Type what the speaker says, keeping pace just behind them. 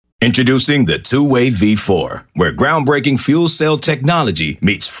Introducing the Two-Way V4, where groundbreaking fuel cell technology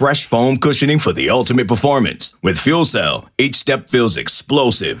meets fresh foam cushioning for the ultimate performance. With Fuel Cell, each step feels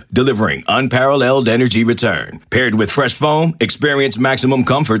explosive, delivering unparalleled energy return. Paired with fresh foam, experience maximum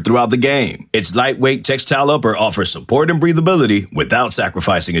comfort throughout the game. Its lightweight textile upper offers support and breathability without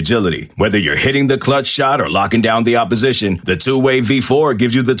sacrificing agility. Whether you're hitting the clutch shot or locking down the opposition, the Two-Way V4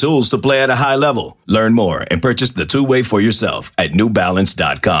 gives you the tools to play at a high level. Learn more and purchase the Two-Way for yourself at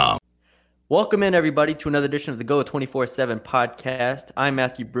newbalance.com. Welcome in, everybody, to another edition of the Go 24/7 podcast. I'm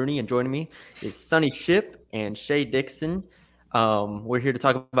Matthew Bruni, and joining me is Sonny Ship and Shay Dixon. We're here to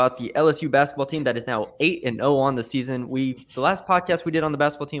talk about the LSU basketball team that is now 8-0 on the season. The last podcast we did on the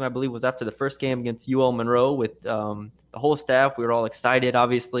basketball team, I believe, was after the first game against UL Monroe with the whole staff. We were all excited,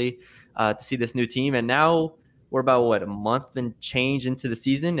 obviously, to see this new team. And now we're about, a month and change into the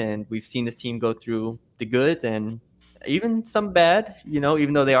season, and we've seen this team go through the goods and even some bad,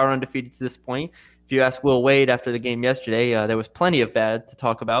 even though they are undefeated to this point. If you ask Will Wade after the game yesterday, there was plenty of bad to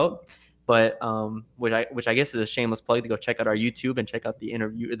talk about. But which I guess is a shameless plug to go check out our YouTube and check out the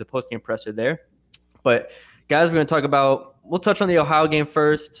interview, the post-game presser there. But guys, we're going to talk about, we'll touch on the Ohio game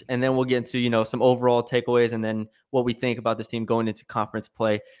first, and then we'll get into, some overall takeaways and then what we think about this team going into conference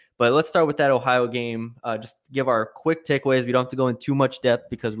play. But let's start with that Ohio game. Just to give our quick takeaways. We don't have to go in too much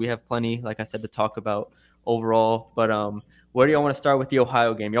depth because we have plenty, like I said, to talk about overall. But where do y'all want to start with the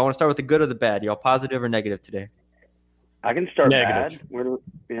Ohio game? Y'all want to start with the good or the bad? Y'all positive or negative today? I can start negative. Bad. Where do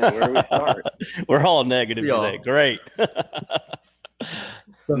we start? We're all negative today. Great.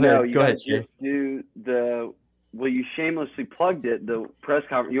 Go ahead. Jay. You shamelessly plugged it. The press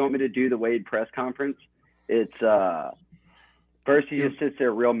conference. You want me to do the Wade press conference? It's first he just sits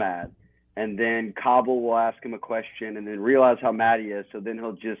there real mad, and then Cobble will ask him a question, and then realize how mad he is. So then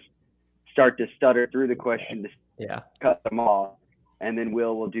he'll just start to stutter through the question to cut them off, and then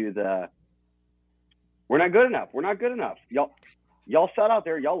will do the we're not good enough. We're not good enough. Y'all sat out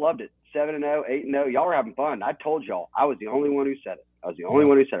there. Y'all loved it. 7-0, 8-0. Y'all were having fun. I told y'all. I was the only one who said it.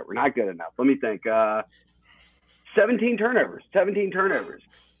 We're not good enough. Let me think. 17 turnovers.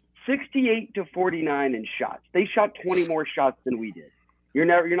 68-49 in shots. They shot 20 more shots than we did. You're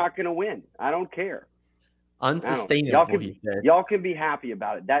not going to win. I don't care. Unsustainable. Y'all can be happy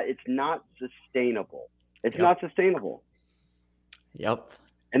about it. That it's not sustainable. It's not sustainable. Yep.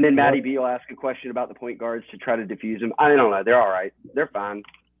 And then Matty B will ask a question about the point guards to try to diffuse them. I don't know. They're all right. They're fine.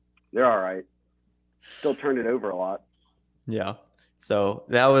 They're all right. Still turned it over a lot. Yeah. So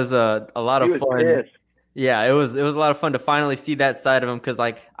that was a lot of fun. Pissed. Yeah, it was a lot of fun to finally see that side of him because,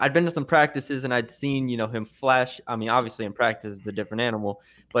 I'd been to some practices and I'd seen, him flash. I mean, obviously in practice it's a different animal,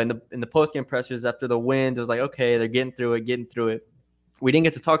 but in the post-game pressers after the wins, it was like, okay, they're getting through it. We didn't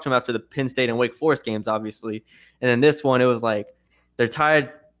get to talk to him after the Penn State and Wake Forest games, obviously. And then this one, it was like they're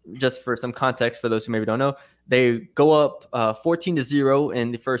tied. Just for some context for those who maybe don't know, they go up 14-0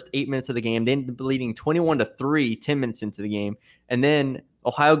 in the first 8 minutes of the game. They end up leading 21-3 10 minutes into the game. And then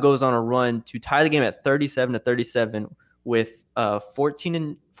Ohio goes on a run to tie the game at 37-37 with 14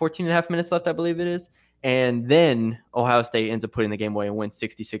 and a half minutes left, I believe it is. And then Ohio State ends up putting the game away and wins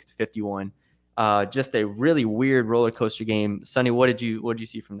 66-51. Just a really weird roller coaster game. Sonny, what did you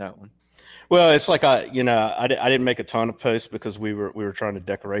see from that one? Well, it's like I didn't make a ton of posts because we were trying to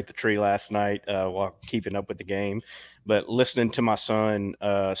decorate the tree last night while keeping up with the game. But listening to my son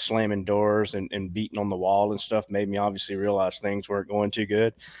slamming doors and beating on the wall and stuff made me obviously realize things weren't going too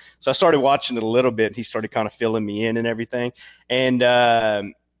good. So I started watching it a little bit. He started kind of filling me in and everything. And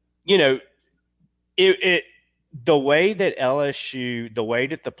the way that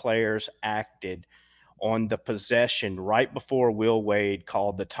the players acted on the possession right before Will Wade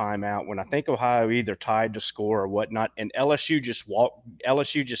called the timeout, when I think Ohio either tied to score or whatnot, and LSU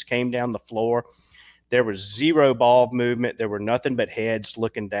just came down the floor. There was zero ball movement. There were nothing but heads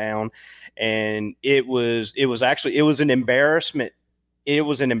looking down, and it was an embarrassment. It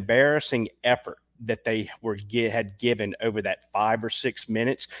was an embarrassing effort that they had given over that 5 or 6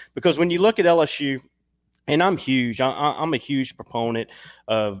 minutes, because when you look at LSU. And I'm huge. I'm a huge proponent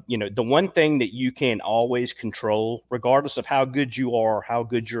of, the one thing that you can always control, regardless of how good you are, or how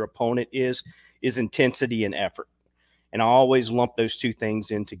good your opponent is intensity and effort. And I always lump those two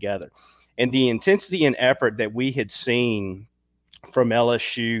things in together. And the intensity and effort that we had seen from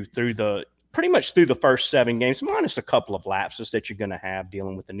LSU pretty much through the first 7 games, minus a couple of lapses that you're going to have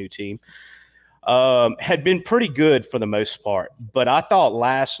dealing with the new team, had been pretty good for the most part. But I thought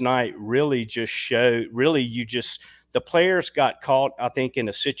last night really just showed, the players got caught, I think, in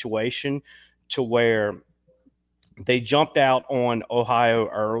a situation to where they jumped out on Ohio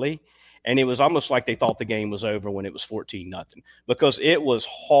early And it was almost like they thought the game was over when it was 14-0, because it was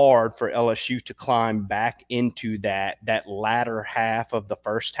hard for LSU to climb back into that latter half of the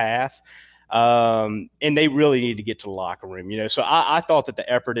first half. And they really need to get to the locker room, So I thought that the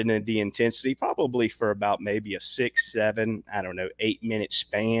effort and the intensity, probably for about maybe a 6, 7, 8-minute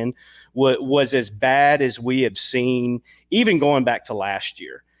span, was as bad as we have seen, even going back to last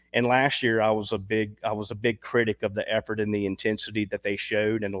year. And last year, I was a big critic of the effort and the intensity that they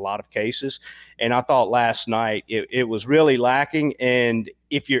showed in a lot of cases. And I thought last night it was really lacking. And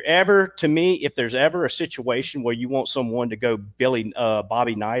if there's ever a situation where you want someone to go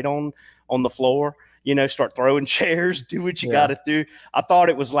Bobby Knight on the floor, start throwing chairs, do what you got to do, I thought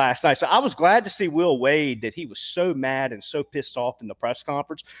it was last night. So I was glad to see Will Wade, that he was so mad and so pissed off in the press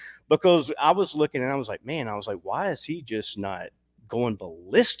conference, because I was looking and I was like, why is he just not going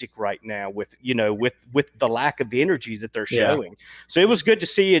ballistic right now with the lack of energy that they're showing? So it was good to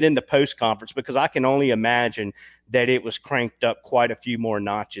see it in the post conference, because I can only imagine that it was cranked up quite a few more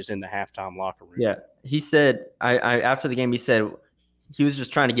notches in the halftime locker room. Yeah. He said, after the game, he said he was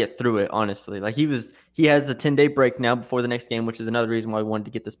just trying to get through it, honestly. Like he has a 10-day break now before the next game, which is another reason why we wanted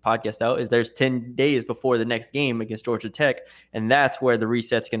to get this podcast out, is there's 10 days before the next game against Georgia Tech. And that's where the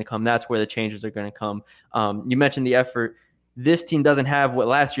reset's going to come. That's where the changes are going to come. You mentioned the effort. This team doesn't have what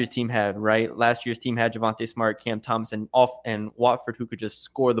last year's team had, right? Last year's team had Javonte Smart, Cam Thomas, and Watford, who could just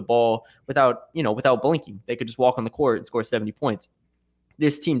score the ball without blinking. They could just walk on the court and score 70 points.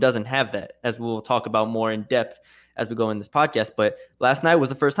 This team doesn't have that, as we'll talk about more in depth as we go in this podcast. But last night was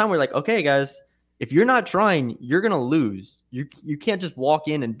the first time we're like, okay, guys, if you're not trying, you're going to lose. You can't just walk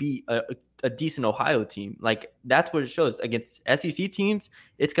in and beat a decent Ohio team. Like, that's what it shows. Against SEC teams,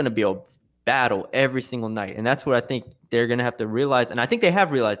 it's going to be a battle every single night. And that's what I think they're going to have to realize. And I think they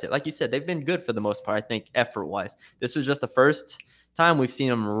have realized it. Like you said, they've been good for the most part, I think, effort-wise. This was just the first time we've seen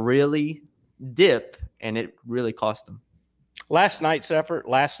them really dip, and it really cost them. Last night's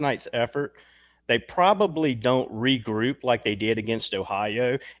effort, they probably don't regroup like they did against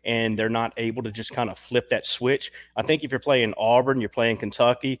Ohio, and they're not able to just kind of flip that switch. I think if you're playing Auburn, you're playing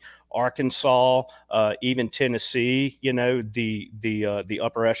Kentucky, Arkansas, even Tennessee, the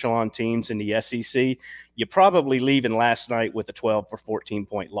upper echelon teams in the SEC, you're probably leaving last night with a 12 or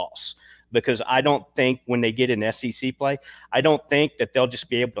 14-point loss. Because I don't think when they get in SEC play, I don't think that they'll just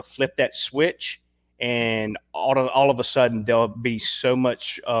be able to flip that switch, and all of a sudden they'll be so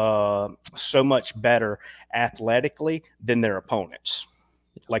much better athletically than their opponents,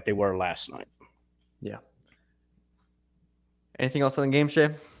 like they were last night. Yeah. Anything else on the game,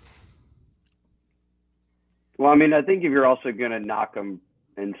 Shay? Well, I mean, I think if you're also going to knock them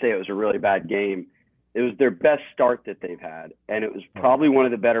and say it was a really bad game, it was their best start that they've had, and it was probably one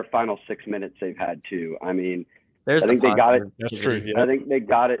of the better final 6 minutes they've had too. I mean, I think they got it. That's true. Yeah. I think they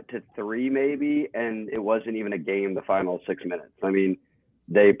got it to 3 maybe, and it wasn't even a game the final 6 minutes. I mean,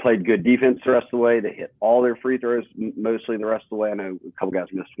 they played good defense the rest of the way. They hit all their free throws mostly the rest of the way. I know a couple guys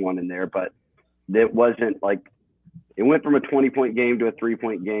missed one in there, but it wasn't like it went from a 20-point game to a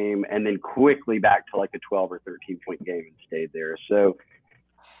 3-point game, and then quickly back to like a 12 or 13-point game and stayed there. So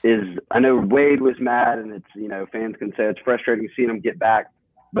I know Wade was mad, and it's, fans can say it's frustrating seeing them get back,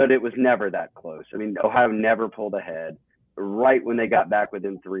 but it was never that close. I mean, Ohio never pulled ahead. Right when they got back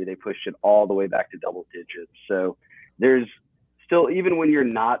within 3, they pushed it all the way back to double digits. So there's still, even when you're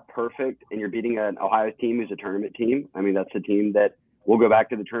not perfect and you're beating an Ohio team who's a tournament team, I mean, that's a team that will go back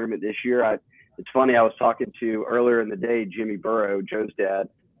to the tournament this year. It's funny, I was talking to earlier in the day, Jimmy Burrow, Joe's dad,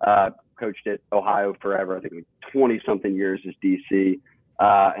 coached at Ohio forever, I think 20-something years as DC.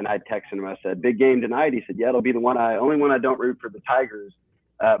 And I texted him, I said, big game tonight. He said, yeah, it'll be the only one I don't root for, the Tigers.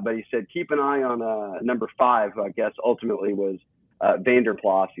 But he said, keep an eye on number 5, who I guess ultimately was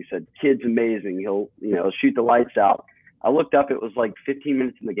Vanderplas. He said, kid's amazing. He'll shoot the lights out. I looked up, it was like 15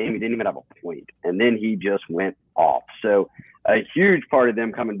 minutes in the game. He didn't even have a point. And then he just went off. So a huge part of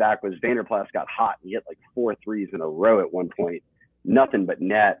them coming back was Vanderplas got hot. He hit like 4 threes in a row at one point, nothing but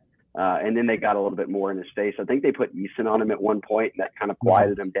net. And then they got a little bit more in his face. I think they put Eason on him at one point, and that kind of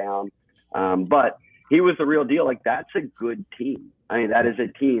quieted him down. But he was the real deal. Like, that's a good team. I mean, that is a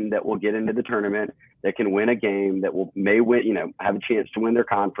team that will get into the tournament, that can win a game, that may win, have a chance to win their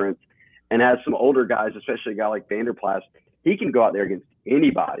conference, and has some older guys, especially a guy like Vanderplas. He can go out there against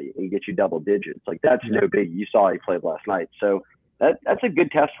anybody and get you double digits. Like, that's no big. You saw he played last night. So that's a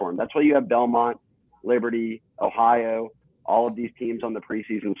good test for him. That's why you have Belmont, Liberty, Ohio, all of these teams on the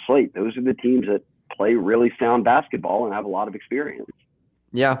preseason slate. Those are the teams that play really sound basketball and have a lot of experience.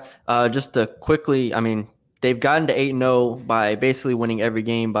 Yeah. Just to quickly, I mean, they've gotten to 8-0 by basically winning every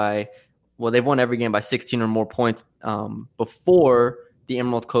game they've won every game by 16 or more points before the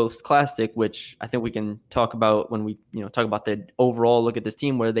Emerald Coast Classic, which I think we can talk about when we talk about the overall look at this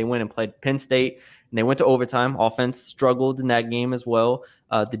team, where they went and played Penn State and they went to overtime. Offense struggled in that game as well.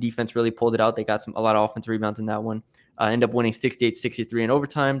 The defense really pulled it out. They got a lot of offensive rebounds in that one. End up winning 68-63 in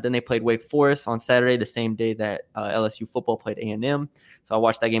overtime. Then they played Wake Forest on Saturday, the same day that LSU football played A&M. So I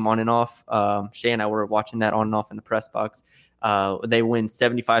watched that game on and off. Shay and I were watching that on and off in the press box. They win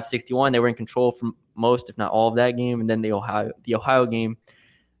 75-61. They were in control for most, if not all, of that game. And then the Ohio game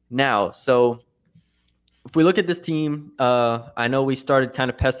now. So if we look at this team, I know we started kind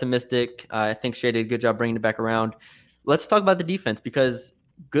of pessimistic. I think Shay did a good job bringing it back around. Let's talk about the defense, because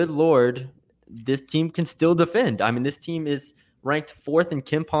good Lord, this team can still defend. I mean, this team is ranked 4th in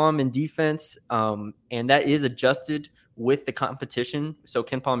KenPom in defense, and that is adjusted with the competition. So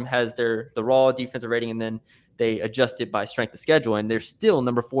KenPom has the raw defensive rating, and then they adjust it by strength of schedule, and they're still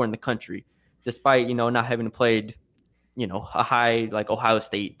number 4 in the country, despite not having played a high like Ohio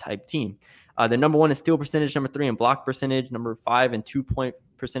State type team. They're number 1 in steal percentage, number 3 in block percentage, number 5 in 2-point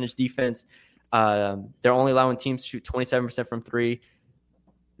percentage defense. They're only allowing teams to shoot 27% from 3.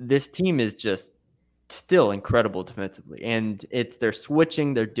 This team is just still incredible defensively, and they're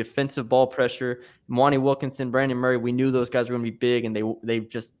switching their defensive ball pressure. Mwani Wilkinson, Brandon Murray, we knew those guys were going to be big, and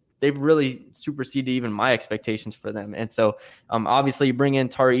they've really superseded even my expectations for them. And so obviously you bring in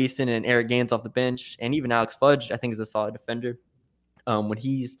Tari Eason and Eric Gaines off the bench, and even Alex Fudge, I think, is a solid defender when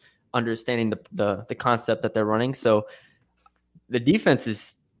he's understanding the concept that they're running. So the defense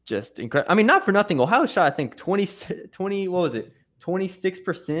is just incredible. I mean, not for nothing, Ohio shot, I think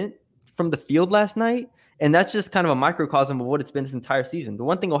 26% from the field last night. And that's just kind of a microcosm of what it's been this entire season. The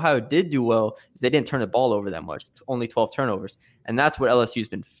one thing Ohio did do well is they didn't turn the ball over that much, only 12 turnovers. And that's what LSU's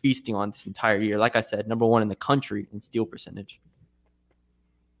been feasting on this entire year. Like I said, number 1 in the country in steal percentage.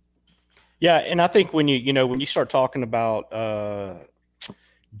 Yeah, and I think when you start talking about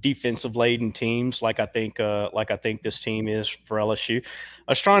defensive laden teams, like I think this team is for LSU,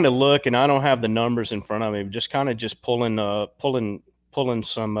 I was trying to look, and I don't have the numbers in front of me, just pulling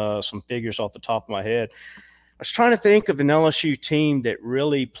some figures off the top of my head. I was trying to think of an LSU team that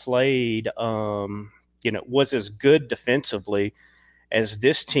really played, was as good defensively as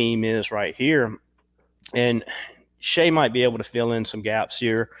this team is right here. And Shay might be able to fill in some gaps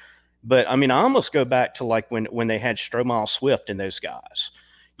here, but I mean, I almost go back to like when they had Stromile Swift and those guys.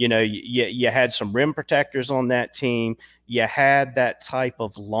 You had some rim protectors on that team. You had that type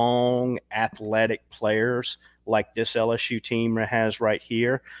of long, athletic players like this LSU team has right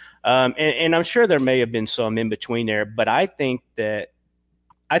here. And I'm sure there may have been some in between there, but I think that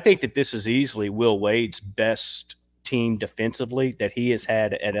this is easily Will Wade's best team defensively that he has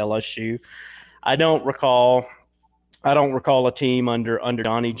had at LSU. I don't recall a team under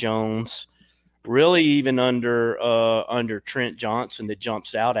Donnie Jones, really even under Trent Johnson, that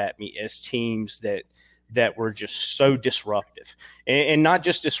jumps out at me as teams that were just so disruptive, and not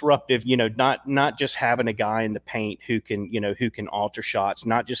just disruptive, not just having a guy in the paint who can alter shots,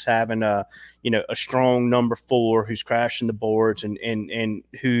 not just having a strong number 4 who's crashing the boards and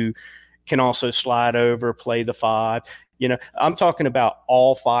who can also slide over, play the 5. I'm talking about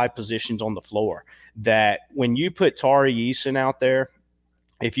all 5 positions on the floor. That when you put Tari Eason out there,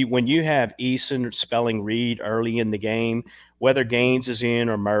 when you have Eason spelling Reed early in the game, whether Gaines is in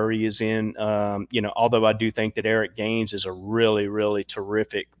or Murray is in, although I do think that Eric Gaines is a really, really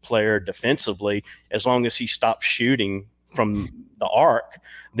terrific player defensively, as long as he stops shooting from the arc,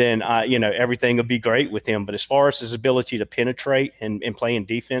 then everything will be great with him. But as far as his ability to penetrate and play in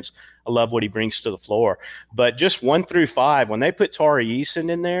defense, I love what he brings to the floor. But just 1 through 5, when they put Tari Eason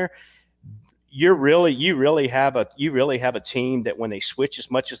in there, you really have a team that when they switch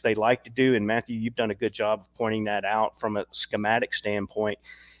as much as they like to do, and Matthew, you've done a good job of pointing that out from a schematic standpoint,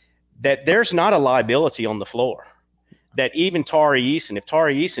 that there's not a liability on the floor. That even Tari Eason, if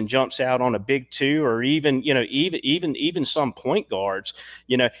Tari Eason jumps out on a big 2, or even some point guards,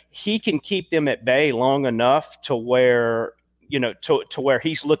 he can keep them at bay long enough to where to where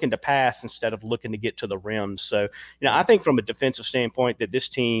he's looking to pass instead of looking to get to the rim. So, I think from a defensive standpoint that this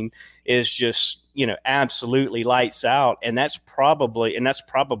team is just, absolutely lights out. And that's probably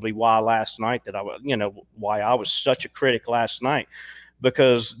why last night why I was such a critic last night,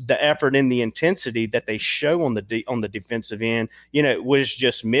 because the effort and the intensity that they show on the defensive end, was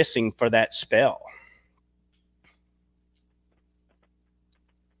just missing for that spell.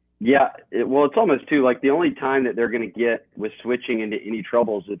 Yeah, it's almost too like the only time that they're going to get with switching into any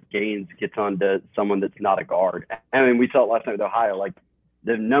troubles if Gaines gets onto someone that's not a guard. I mean, we saw it last night with Ohio. Like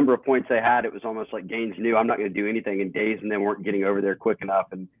the number of points they had, it was almost like Gaines knew I'm not going to do anything, and Days and them weren't getting over there quick enough.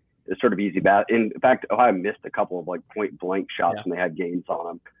 And it's sort of easy. In fact, Ohio missed a couple of like point blank shots when they had gains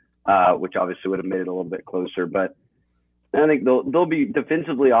on them, which obviously would have made it a little bit closer. But I think they'll be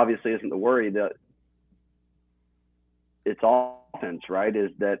defensively. Obviously, isn't the worry. That it's offense, right?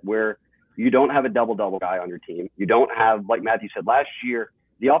 Is that where you don't have a double guy on your team. You don't have, like Matthew said, last year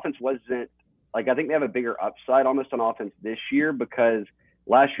the offense wasn't like, I think they have a bigger upside almost on offense this year because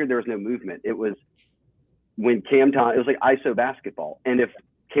last year there was no movement. It was when it was like ISO basketball. And if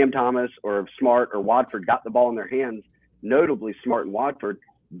Cam Thomas or Smart or Watford got the ball in their hands, notably Smart and Watford,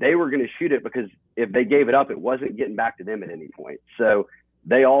 they were going to shoot it because if they gave it up, it wasn't getting back to them at any point. So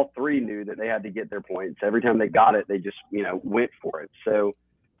they all three knew that they had to get their points. Every time they got it, they just, went for it. So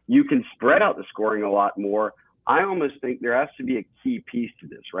you can spread out the scoring a lot more. I almost think there has to be a key piece to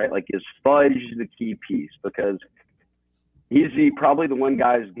this, right? Like, is Fudge the key piece? Because he's probably the one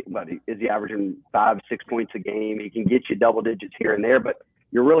guy is he averaging 5-6 points a game. He can get you double digits here and there, but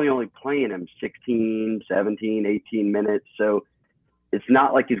you're really only playing him 16, 17, 18 minutes. So it's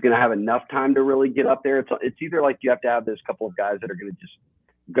not like he's going to have enough time to really get up there. It's either like you have to have those couple of guys that are going to just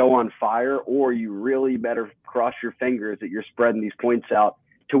go on fire, or you really better cross your fingers that you're spreading these points out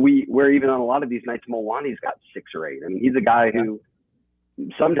to where even on a lot of these nights, Milwaukee's got 6 or 8. I mean, he's a guy who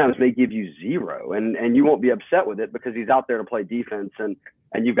sometimes may give you 0, and you won't be upset with it because he's out there to play defense, and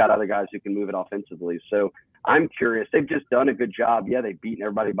you've got other guys who can move it offensively. So I'm curious. They've just done a good job. Yeah, they've beaten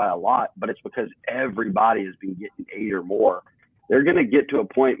everybody by a lot, but it's because everybody has been getting 8 or more. They're going to get to a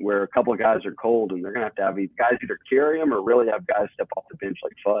point where a couple of guys are cold, and they're going to have these guys either carry them or really have guys step off the bench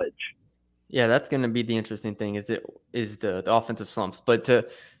like Fudge. Yeah, that's going to be the interesting thing is the offensive slumps. But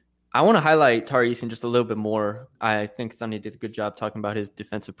I want to highlight Tari Eason just a little bit more. I think Sonny did a good job talking about his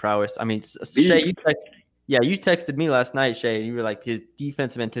defensive prowess. I mean, Shay, you texted me last night, Shay. You were like, his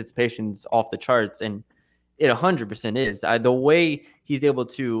defensive anticipation's off the charts, and it 100% is. The way he's able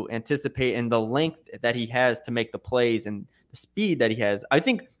to anticipate and the length that he has to make the plays and the speed that he has. I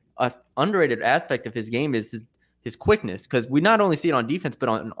think an underrated aspect of his game is his quickness, because we not only see it on defense, but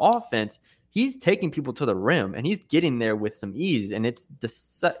on offense, he's taking people to the rim and he's getting there with some ease. And it's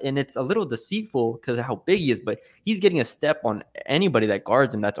a little deceitful because of how big he is, but he's getting a step on anybody that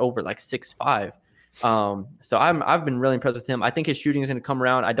guards him that's over like 6'5". So I've been really impressed with him. I think his shooting is going to come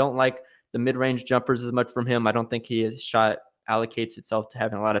around. I don't like the mid-range jumpers as much from him. I don't think his shot allocates itself to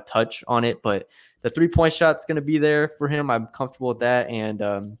having a lot of touch on it, but the 3-point shot's going to be there for him. I'm comfortable with that.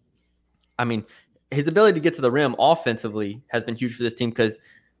 And I mean, his ability to get to the rim offensively has been huge for this team, because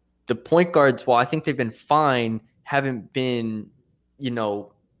the point guards, while I think they've been fine, haven't been,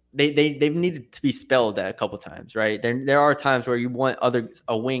 they've needed to be spelled at a couple times, right? There are times where you want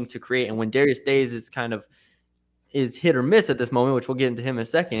a wing to create, and when Darius Days is hit or miss at this moment, which we'll get into him in a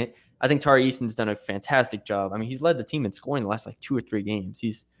second, I think Tari Eason's done a fantastic job. I mean, he's led the team in scoring the last 2 or 3 games.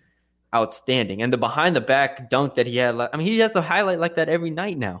 He's outstanding. And the behind the back dunk that he had, he has a highlight like that every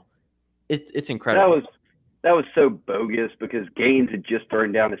night now. It's incredible. That was so bogus because Gaines had just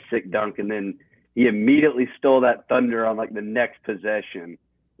thrown down a sick dunk, and then he immediately stole that thunder on the next possession.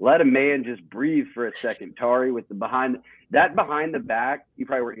 Let a man just breathe for a second. Tari with the behind the back, you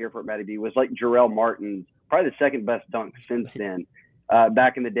probably weren't here for it, Matty B, was like Jarrell Martin's, probably the second best dunk since then.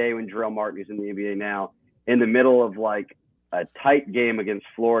 Back in the day when Jarrell Martin is in the NBA now, in the middle of a tight game against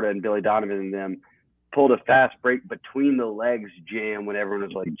Florida, and Billy Donovan and them pulled a fast break between the legs jam when everyone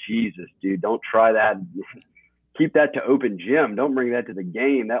was like, Jesus, dude, don't try that. Keep that to open gym. Don't bring that to the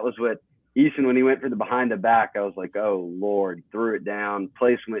game. That was what Eason, when he went for the behind the back, I was like, oh, Lord, threw it down.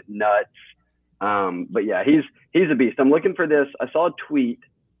 Place went nuts. But, yeah, he's a beast. I'm looking for this. I saw a tweet,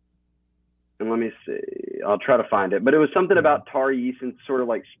 and let me see. I'll try to find it. But it was something about Tari Eason's sort of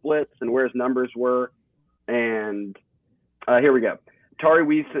splits and where his numbers were. And here we go. Tari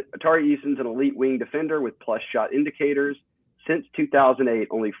Eason's an elite wing defender with plus shot indicators. Since 2008,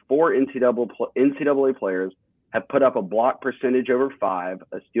 only 4 NCAA players have put up a block percentage over 5,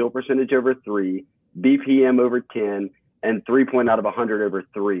 a steal percentage over 3, BPM over 10, and 3-point out of 100 over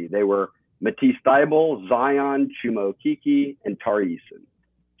 3. They were Matisse Thybulle, Zion, Chuma Okeke, and Tari Eason.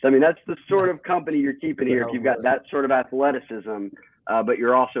 So, I mean, that's the sort of company you're keeping here if you've got that sort of athleticism, but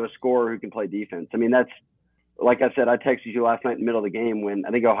you're also a scorer who can play defense. I mean, that's, like I said, I texted you last night in the middle of the game when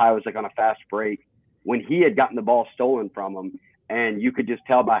I think Ohio was on a fast break, when he had gotten the ball stolen from him, and you could just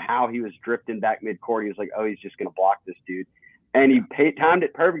tell by how he was drifting back midcourt. He was like, oh, he's just going to block this dude. And he timed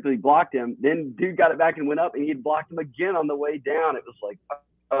it perfectly, blocked him. Then dude got it back and went up, and he'd blocked him again on the way down. It was like,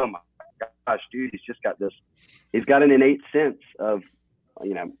 oh, my gosh, dude, he's just got this. He's got an innate sense of,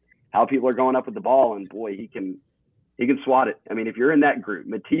 how people are going up with the ball, and, boy, he can swat it. I mean, if you're in that group,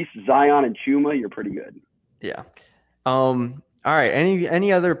 Matisse, Zion, and Chuma, you're pretty good. Yeah. All right.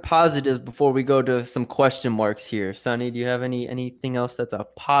 Any other positives before we go to some question marks here? Sonny, do you have anything else that's a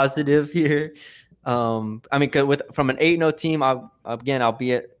positive here? I mean, from an 8-0 team,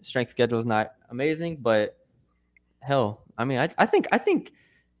 albeit strength schedule is not amazing, but hell, I mean, I think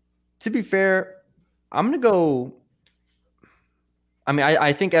to be fair, I'm gonna go. I mean,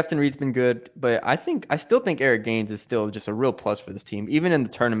 I think Efton Reed's been good, but I still think Eric Gaines is still just a real plus for this team. Even in the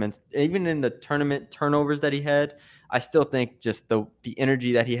tournaments, even in the tournament turnovers that he had, I still think just the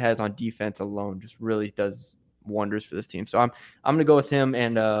energy that he has on defense alone just really does wonders for this team. So I'm gonna go with him,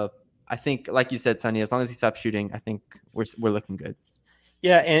 and I think, like you said, Sonny, as long as he stops shooting, I think we're looking good.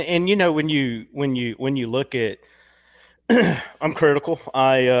 Yeah, and you know when you look at I'm critical.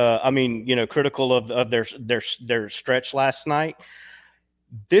 I mean, you know, critical of their stretch last night.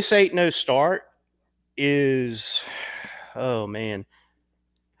 This 8-0 start is, oh man,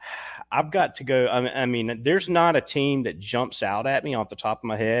 I've got to go. I mean, there's not a team that jumps out at me off the top of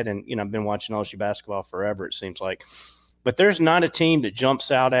my head, and you know, I've been watching LSU basketball forever, it seems like, but there's not a team that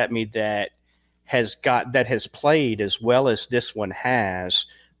jumps out at me that has played as well as this one has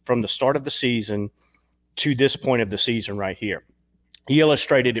from the start of the season to this point of the season right here. He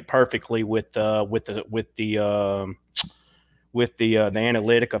illustrated it perfectly with the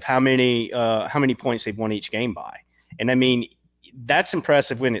analytic of how many points they've won each game by. And I mean, that's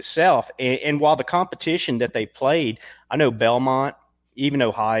impressive in itself. And while the competition that they played, I know Belmont, even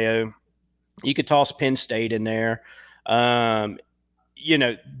Ohio, you could toss Penn State in there. You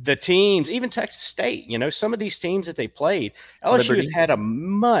know, the teams, even Texas State, you know, some of these teams that they played, LSU has had a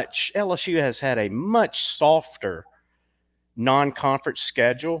much softer non-conference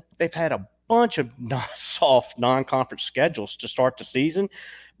schedule. They've had a bunch of soft non-conference schedules to start the season.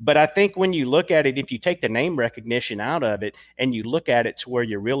 But I think when you look at it, if you take the name recognition out of it and you look at it to where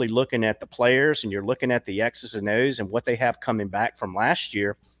you're really looking at the players and you're looking at the X's and O's and what they have coming back from last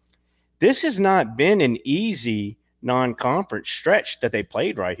year, this has not been an easy non-conference stretch that they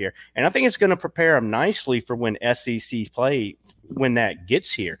played right here. And I think it's going to prepare them nicely for when SEC play, when that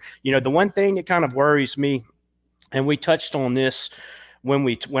gets here. You know, the one thing that kind of worries me, and we touched on this when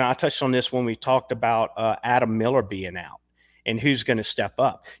we talked about Adam Miller being out and who's going to step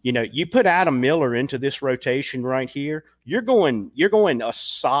up. You know, you put Adam Miller into this rotation right here, you're going a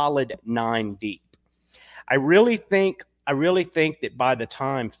solid 9 deep. I really think that by the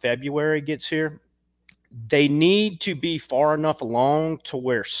time February gets here, they need to be far enough along to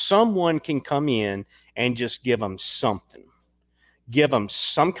where someone can come in and just give them something. Give them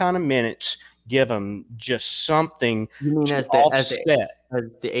some kind of minutes. Give them just something. You mean as the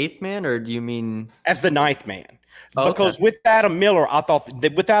eighth man, or do you mean as the ninth man? Oh, because okay. with Adam Miller, I thought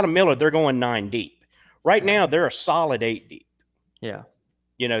that with Adam Miller, they're going 9 deep. Right now, they're a solid 8 deep. Yeah.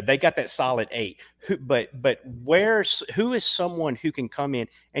 You know, they got that solid 8. But who is someone who can come in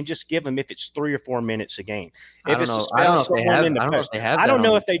and just give them, if it's 3 or 4 minutes a game? I don't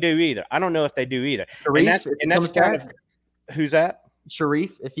know if they do either. Sharif, and that's kind of who's that?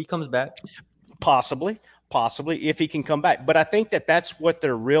 Sharif, if he comes back, possibly if he can come back. But I think that's what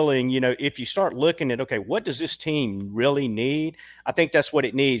they're really, you know, if you start looking at, okay, what does this team really need? I think that's what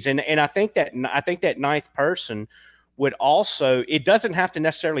it needs. And I think that ninth person would also, it doesn't have to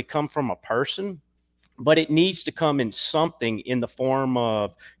necessarily come from a person, but it needs to come in something in the form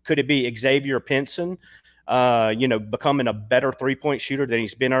of, could it be Xavier Pinson, you know, becoming a better 3-point shooter than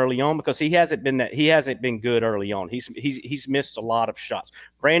he's been early on, because he hasn't been good early on. He's missed a lot of shots.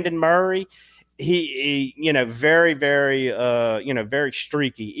 Brandon Murray, he you know, very, very, you know, very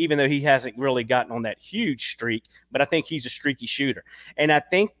streaky, even though he hasn't really gotten on that huge streak, but I think he's a streaky shooter. And I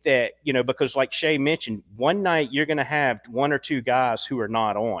think that, you know, because like Shay mentioned, one night you're going to have 1 or 2 guys who are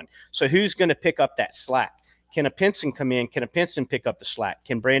not on. So who's going to pick up that slack? Can a Pinson come in? Can a Pinson pick up the slack?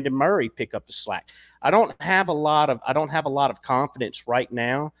 Can Brandon Murray pick up the slack? I don't have a lot of confidence right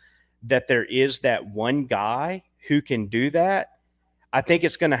now that there is that one guy who can do that. I think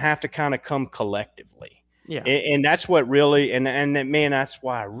it's going to have to kind of come collectively. Yeah. And that's what really, and man, that's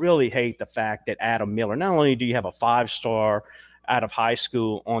why I really hate the fact that Adam Miller, not only do you have a 5-star out of high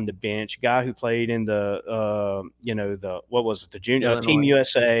school on the bench, a guy who played in the, you know, the junior Team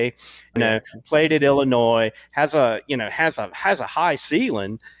USA, you know, played at Illinois, has a high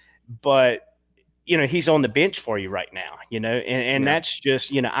ceiling, but you know, he's on the bench for you right now, you know, and that's just,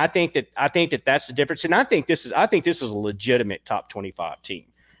 you know, I think that that's the difference. And I think this is a legitimate top 25 team.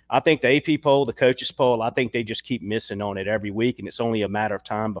 I think the AP poll, the coaches poll, I think they just keep missing on it every week, and it's only a matter of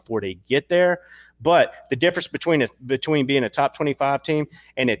time before they get there. But the difference between being a top 25 team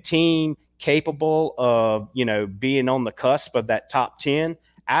and a team capable of, you know, being on the cusp of that top 10,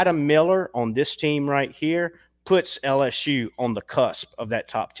 Adam Miller on this team right here puts LSU on the cusp of that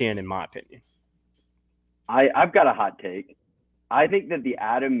top 10, in my opinion. I've got a hot take. I think that the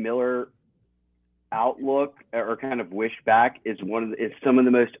Adam Miller outlook or kind of wish back is some of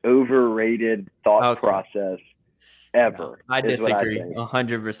the most overrated thought process ever. I disagree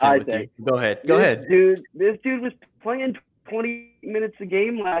 100% with you. Go ahead. This dude was playing 20 minutes a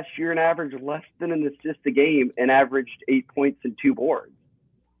game last year and averaged less than an assist a game and averaged 8 points and 2 boards.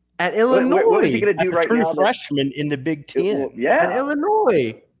 At Illinois. What is he going to do right now? True freshman in the Big Ten. At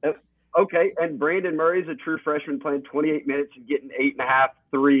Illinois. Okay, and Brandon Murray's a true freshman playing 28 minutes and getting 8.5,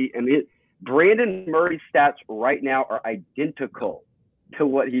 3. And Brandon Murray's stats right now are identical to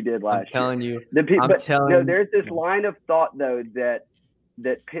what he did last year. I'm telling you. There's this line of thought, though, that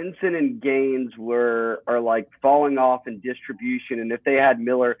Pinson and Gaines are like falling off in distribution. And if they had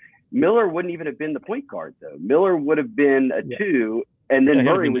Miller wouldn't even have been the point guard, though. Miller would have been a 2, and then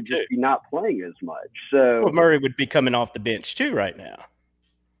Murray would just be not playing as much. So Murray would be coming off the bench, too, right now.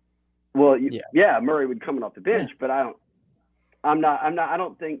 Well, Murray would coming off the bench, but I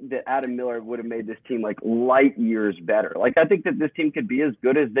don't think that Adam Miller would have made this team like light years better. Like, I think that this team could be as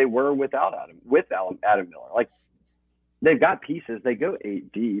good as they were without Adam Miller. Like, they've got pieces. They go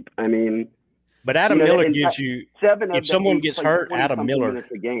 8 deep. I mean, but Adam Miller gives you 7. If someone gets hurt, Adam Miller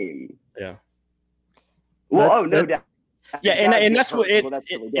a game. Yeah. Well, no doubt. Yeah, and that's what and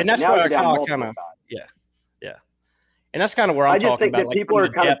that's where I kind of yeah. And that's kind of where I'm talking about. I just think that people are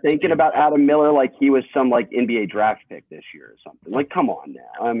kind of thinking about Adam Miller like he was some like NBA draft pick this year or something. Like, come on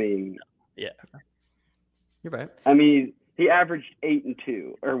now. I mean, yeah, you're right. I mean, he averaged 8 and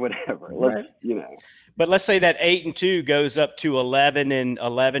 2 or whatever. But let's say that 8 and 2 goes up to 11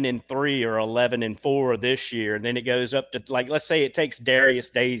 and 3 or 11 and 4 this year, and then it goes up to, like, let's say it takes Darius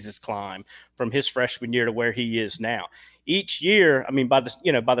Days' climb from his freshman year to where he is now. Each year, I mean, by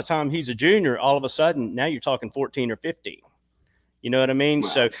the time he's a junior, all of a sudden now you're talking 14 or 15. You know what I mean? Wow.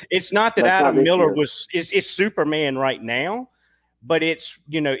 So it's not that Adam Miller is Superman right now, but it's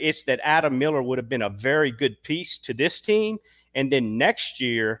that Adam Miller would have been a very good piece to this team. And then next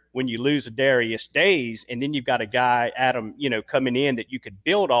year, when you lose a Darius Days, and then you've got a guy, Adam, coming in that you could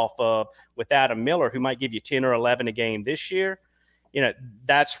build off of with Adam Miller, who might give you 10 or 11 a game this year.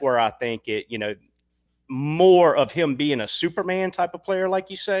 That's where I think more of him being a Superman type of player, like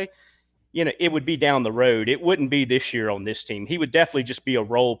you say, it would be down the road. It wouldn't be this year on this team. He would definitely just be a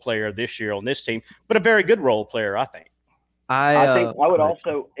role player this year on this team, but a very good role player, I think. I think I would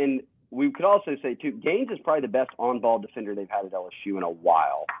also, and we could also say too, Gaines is probably the best on-ball defender they've had at LSU in a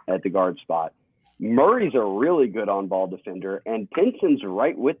while at the guard spot. Murray's a really good on-ball defender, and Pinson's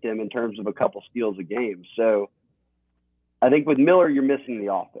right with them in terms of a couple steals a game. So I think with Miller, you're missing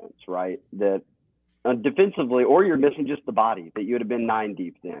the offense, right? That defensively, or you're missing just the body that you would have been 9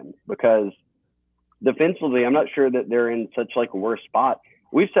 deep then, because defensively, I'm not sure that they're in such like a worse spot.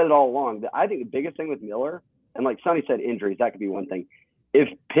 We've said it all along that I think the biggest thing with Miller, and like Sonny said, injuries, that could be one thing. If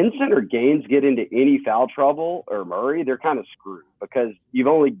Pinson or Gaines get into any foul trouble, or Murray, they're kind of screwed because you've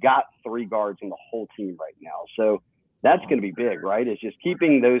only got 3 guards in the whole team right now. So that's going to be big, right? It's just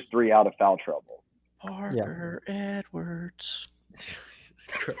keeping those 3 out of foul trouble. Parker Edwards.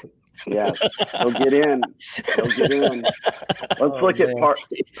 Yeah, he'll get in. Let's look at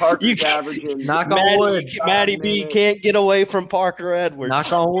Parker's averaging. Knock on wood. Matty B can't get away from Parker Edwards.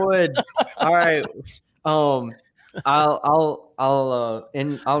 Knock on wood. All right. I'll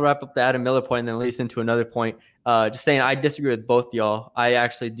wrap up the Adam Miller point and then lead into another point. Just saying, I disagree with both y'all. I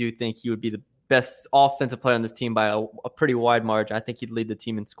actually do think he would be the best offensive player on this team by a pretty wide margin. I think he'd lead the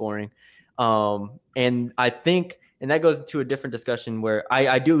team in scoring. And I think. And that goes into a different discussion where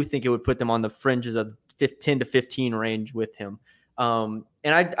I do think it would put them on the fringes of 10 to 15 range with him. And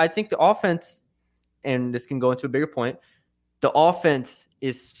I think the offense, and this can go into a bigger point, the offense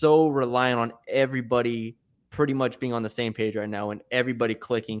is so reliant on everybody pretty much being on the same page right now and everybody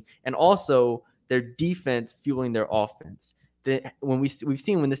clicking. And also their defense fueling their offense. We've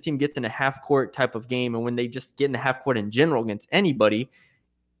seen when this team gets in a half-court type of game and when they just get in the half-court in general against anybody,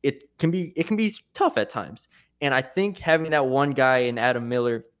 it can be tough at times. And I think having that one guy in Adam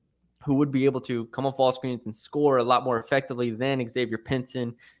Miller who would be able to come off ball screens and score a lot more effectively than Xavier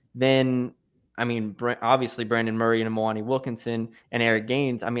Pinson, obviously Brandon Murray and Mwani Wilkinson and Eric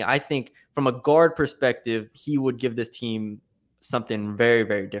Gaines. I think from a guard perspective, he would give this team something very,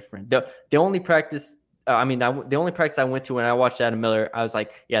 very different. The only practice I went to when I watched Adam Miller, I was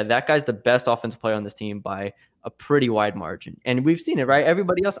like, yeah, that guy's the best offensive player on this team by a pretty wide margin. And we've seen it, right?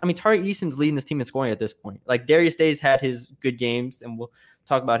 Everybody else, Tari Eason's leading this team in scoring at this point. Like Darius Days had his good games and we'll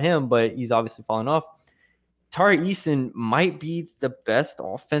talk about him, but he's obviously fallen off. Tari Eason might be the best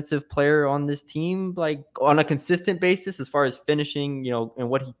offensive player on this team, like on a consistent basis as far as finishing, and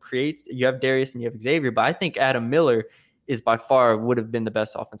what he creates. You have Darius and you have Xavier, but I think Adam Miller is by far would have been the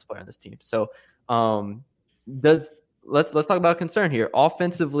best offensive player on this team. So let's talk about concern here.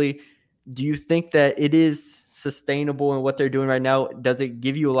 Offensively, do you think that it is sustainable in what they're doing right now? Does it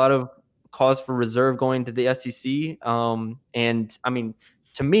give you a lot of cause for reserve going to the SEC? And I mean,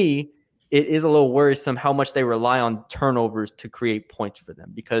 to me, it is a little worrisome how much they rely on turnovers to create points for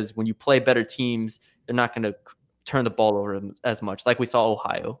them, because when you play better teams, they're not going to turn the ball over as much. Like we saw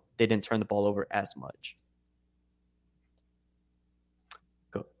Ohio, they didn't turn the ball over as much.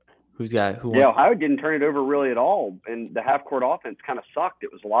 Go. Ohio didn't turn it over really at all, and the half-court offense kind of sucked.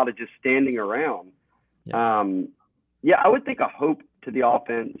 It was a lot of just standing around. Yeah. I would think a hope to the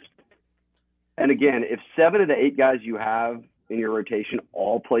offense. And again, if 7 of the 8 guys you have in your rotation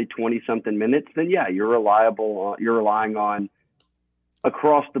all play 20-something minutes, then yeah, you're reliable. You're relying on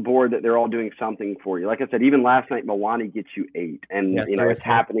across the board that they're all doing something for you. Like I said, even last night, Milani gets you 8, and it's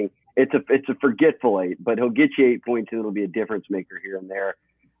happening. It's a forgetful 8, but he'll get you 8 points, and it'll be a difference maker here and there.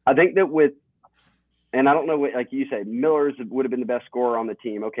 I think that and I don't know what, like you said, Miller's would have been the best scorer on the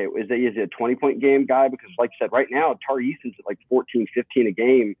team. Okay, is he a 20-point game guy? Because like you said, right now, Tari Eason's at like 14, 15 a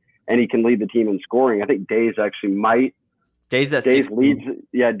game, and he can lead the team in scoring. I think Days actually might. Days leads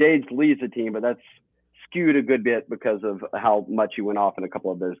the team, but that's skewed a good bit because of how much he went off in a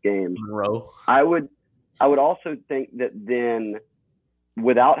couple of those games. I would also think that then,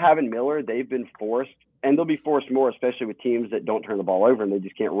 without having Miller, they've been forced, and they'll be forced more, especially with teams that don't turn the ball over and they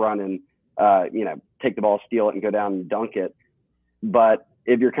just can't run and take the ball, steal it, and go down and dunk it. But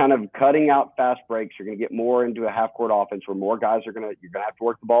if you're kind of cutting out fast breaks, you're going to get more into a half-court offense where more guys you're going to have to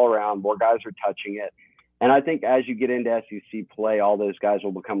work the ball around, more guys are touching it. And I think as you get into SEC play, all those guys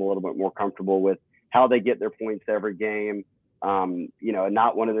will become a little bit more comfortable with how they get their points every game.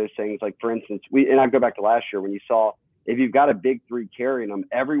 Not one of those things like, for instance, I go back to last year when you saw if you've got a big 3 carrying them,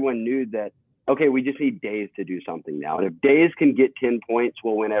 everyone knew that, okay, we just need Days to do something now. And if Days can get 10 points,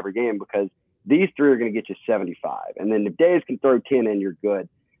 we'll win every game because these 3 are going to get you 75. And then if Days can throw 10 in, you're good.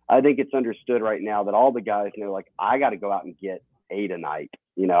 I think it's understood right now that all the guys know, like, I got to go out and get 8 a night.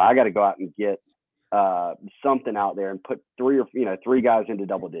 I got to go out and get something out there and put 3 guys into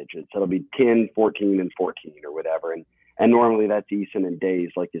double digits. It'll be 10, 14, and 14 or whatever. And normally that's Eason and Days,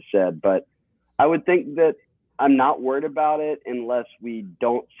 like you said. But I would think that I'm not worried about it unless we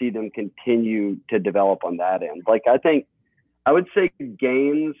don't see them continue to develop on that end. Like, I would say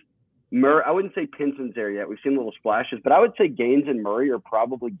Gaines, Murray, I wouldn't say Pinson's there yet. We've seen little splashes, but I would say Gaines and Murray are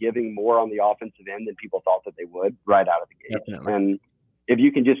probably giving more on the offensive end than people thought that they would right out of the gate. Definitely. And if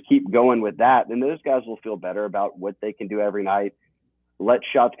you can just keep going with that, then those guys will feel better about what they can do every night. Let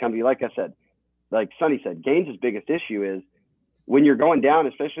shots come to you. Like I said, like Sonny said, Gaines' biggest issue is when you're going down,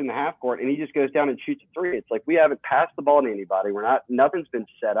 especially in the half court, and he just goes down and shoots a 3. It's like, we haven't passed the ball to anybody. Nothing's been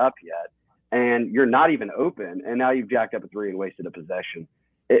set up yet, and you're not even open. And now you've jacked up a 3 and wasted a possession.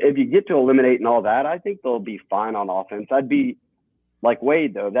 If you get to eliminating all that, I think they'll be fine on offense. I'd be like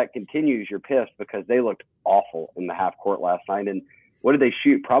Wade, though. That continues, you're pissed because they looked awful in the half court last night. And what did they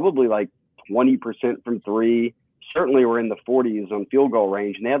shoot? Probably like 20% from 3. Certainly were in the 40s on field goal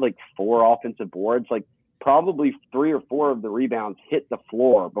range. And they had like 4 offensive boards. Like probably 3 or 4 of the rebounds hit the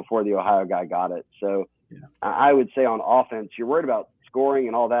floor before the Ohio guy got it. So yeah. I would say on offense, you're worried about scoring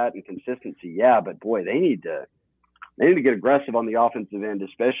and all that and consistency. Yeah, but boy, they need to get aggressive on the offensive end,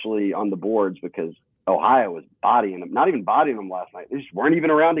 especially on the boards, because Ohio was bodying them. Not even bodying them last night. They just weren't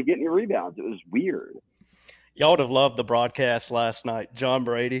even around to get any rebounds. It was weird. Y'all would have loved the broadcast last night. John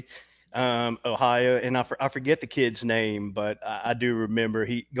Brady, Ohio, and I forget the kid's name, but I do remember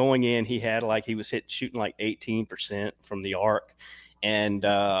he had like he was shooting like 18% from the arc. And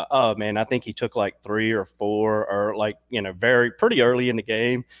I think he took like 3 or 4 or like, pretty early in the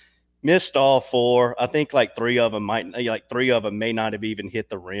game. Missed all 4. I think like 3 of them may not have even hit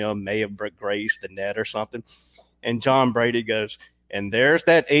the rim, may have grazed the net or something. And John Brady goes, and there's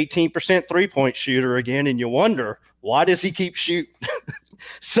that 18% 3-point shooter again. And you wonder, why does he keep shooting?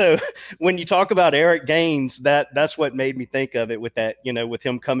 So when you talk about Eric Gaines, that's what made me think of it with that, with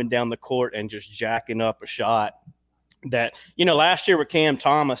him coming down the court and just jacking up a shot that, last year with Cam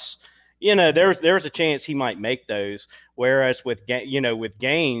Thomas, there's a chance he might make those. Whereas with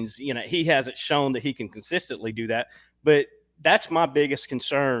Gaines, he hasn't shown that he can consistently do that. But that's my biggest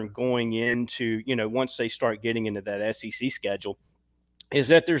concern going into, once they start getting into that SEC schedule, is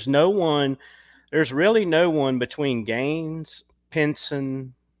that there's really no one between Gaines,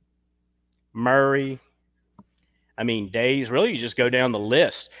 Pinson, Murray. Days, really, you just go down the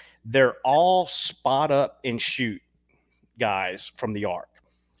list. they're all spot up and shoot guys from the arc.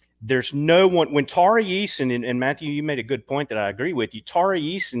 There's no one when Tari Eason, and Matthew, you made a good point that I agree with you. Tari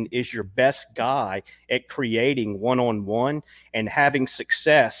Eason is your best guy at creating one-on-one and having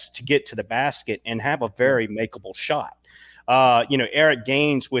success to get to the basket and have a very makeable shot. Eric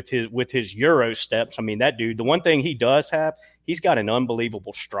Gaines with his Euro steps. I mean, that dude, the one thing he does have, he's got an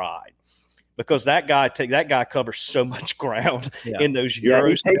unbelievable stride. Because that guy covers so much ground in those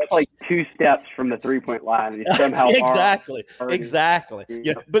Euro steps. He takes like 2 steps from the 3-point line, and he's somehow exactly.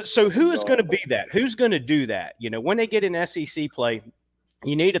 But so who is going to be that? Who's going to do that? When they get in SEC play,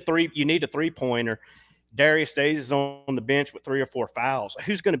 you need a 3-pointer. Darius Days is on the bench with 3 or 4 fouls.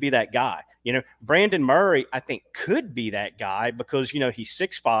 Who's going to be that guy? Brandon Murray, I think, could be that guy because he's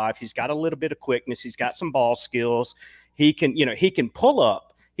 6'5". He's got a little bit of quickness. He's got some ball skills. He can pull up.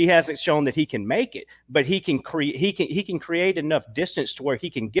 He hasn't shown that he can make it, but he can create enough distance to where he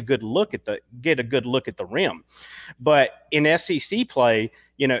can get a good look at the rim. But in SEC play,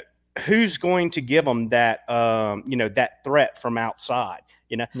 who's going to give them that that threat from outside?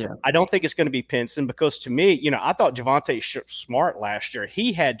 I don't think it's going to be Pinson because to me, I thought Javonte Smart last year,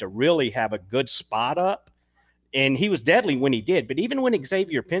 he had to really have a good spot up, and he was deadly when he did. But even when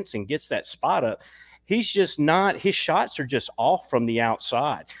Xavier Pinson gets that spot up, he's just not – his shots are just off from the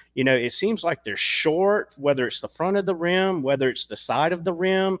outside. It seems like they're short, whether it's the front of the rim, whether it's the side of the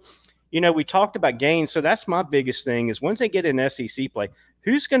rim. We talked about Gaines, so that's my biggest thing is once they get in SEC play,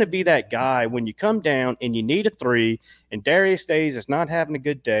 who's going to be that guy when you come down and you need a 3 and Darius Days is not having a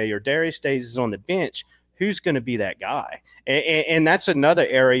good day or Darius Days is on the bench, who's going to be that guy? And that's another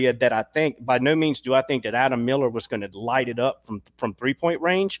area that I think – by no means do I think that Adam Miller was going to light it up from 3-point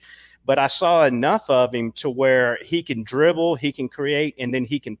range. But I saw enough of him to where he can dribble, he can create, and then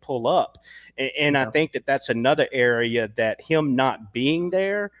he can pull up. And I think that that's another area that him not being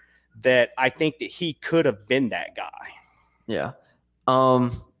there, that I think that he could have been that guy. Yeah.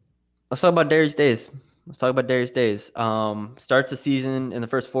 Let's talk about Darius Days. Starts the season in the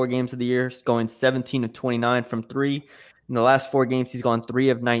first 4 games of the year, going 17 of 29 from 3. In the last 4 games, he's gone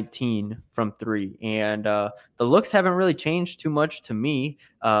 3 of 19 from 3. And the looks haven't really changed too much to me.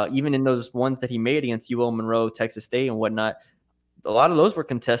 Even in those ones that he made against UL Monroe, Texas State, and whatnot, a lot of those were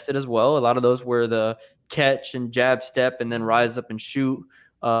contested as well. A lot of those were the catch and jab step and then rise up and shoot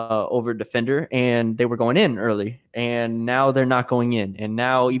over defender. And they were going in early. And now they're not going in. And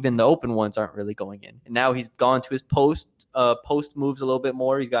now even the open ones aren't really going in. And now he's gone to his post moves a little bit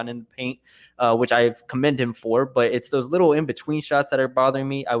more. He's gotten in the paint, which I commend him for, but it's those little in-between shots that are bothering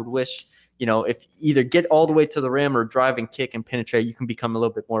me. I would wish, if either get all the way to the rim or drive and kick and penetrate, you can become a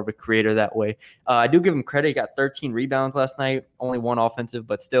little bit more of a creator that way. I do give him credit. He got 13 rebounds last night, only 1 offensive,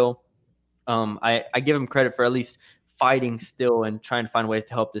 but still, I give him credit for at least fighting still and trying to find ways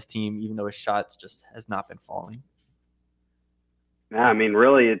to help this team, even though his shots just has not been falling. Yeah, I mean,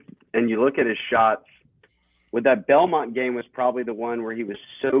 really, and you look at his shots, with that Belmont game was probably the one where he was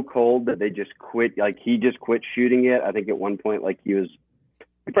so cold that they just quit. Like he just quit shooting it. I think at one point, he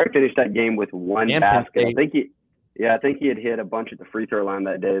probably finished that game with 1 basket. I think he had hit a bunch at the free throw line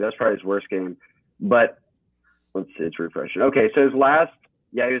that day. That's probably his worst game. But let's see, it's refreshing. Okay, so his last,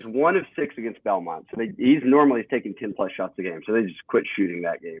 he was 1 of 6 against Belmont. So he's normally taking 10 plus shots a game. So they just quit shooting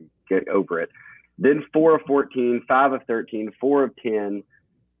that game. Get over it. Then 4 of 14, 5 of 13, 4 of 10.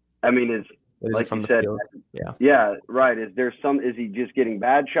 I mean, like you said, yeah, right. Is he just getting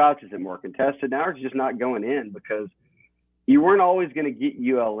bad shots? Is it more contested now, or is it just not going in? Because you weren't always going to get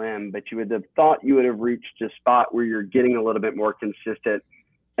ULM, but you would have thought you would have reached a spot where you're getting a little bit more consistent.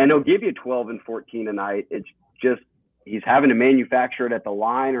 And he'll give you 12 and 14 a night. It's just he's having to manufacture it at the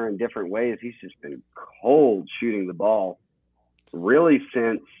line or in different ways. He's just been cold shooting the ball really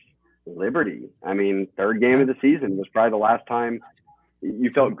since Liberty. I mean, 3rd game of the season was probably the last time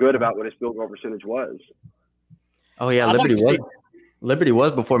you felt good about what his field goal percentage was. Oh yeah, Liberty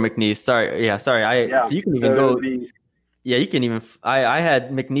was before McNeese. Sorry. So you can even go. You can even. I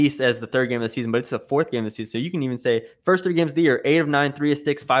had McNeese as the 3rd game of the season, but it's the 4th game of the season. So you can even say first 3 games of the year: 8 of 9, 3 of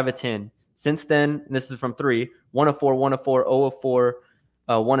 6, 5 of 10. Since then, and this is from 3: 1 of 4, 1 of 4, 0 of 4,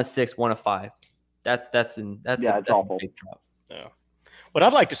 1 of 6, 1 of 5. That's awful. A big drop. Yeah. What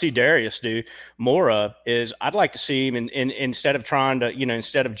I'd like to see Darius do more of is I'd like to see him instead of trying to,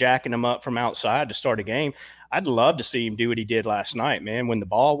 instead of jacking him up from outside to start a game, I'd love to see him do what he did last night, man. When the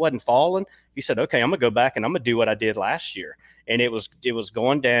ball wasn't falling, he said, okay, I'm going to go back and I'm going to do what I did last year. And it was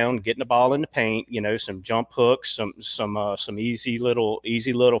going down, getting the ball in the paint, some jump hooks, some easy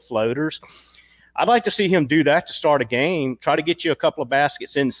little floaters. I'd like to see him do that to start a game, try to get you a couple of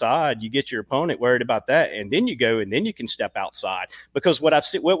baskets inside. You get your opponent worried about that, and then you go and then you can step outside. Because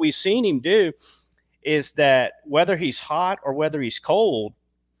what we've seen him do is that whether he's hot or whether he's cold,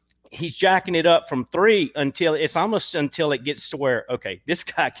 he's jacking it up from three until it gets to where, okay, this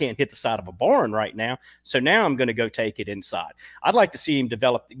guy can't hit the side of a barn right now. So now I'm going to go take it inside. I'd like to see him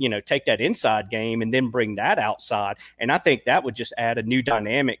develop, take that inside game and then bring that outside. And I think that would just add a new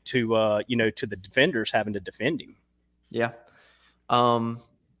dynamic to the defenders having to defend him. Yeah. I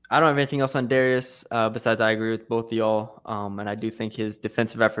don't have anything else on Darius besides I agree with both of y'all. And I do think his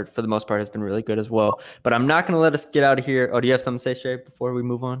defensive effort for the most part has been really good as well. But I'm not going to let us get out of here. Oh, do you have something to say, Shay, before we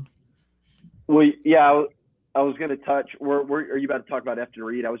move on? Well, yeah, I was going to touch. Are you about to talk about Efton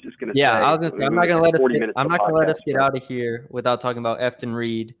Reid? I was just going to. Yeah, I was going to say I'm not going to let us get so. out of here without talking about Efton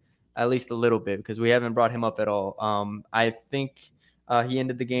Reid at least a little bit because we haven't brought him up at all. I think he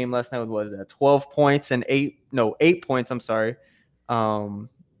ended the game last night with what is that? 12 points and 8 points. I'm sorry.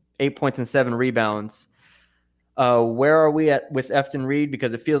 8 points and 7 rebounds. Where are we at with Efton Reid?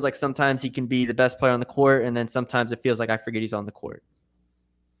 Because it feels like sometimes he can be the best player on the court, and then sometimes it feels like I forget he's on the court.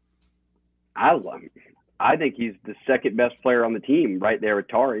 I love him. I think he's the second best player on the team right there with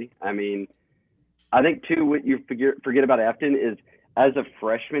Tari. I mean, I think, too, what you forget about Efton is as a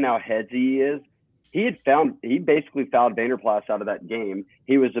freshman, how headsy he is. He basically fouled Vanderplas out of that game.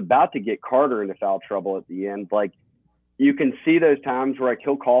 He was about to get Carter into foul trouble at the end. Like, you can see those times where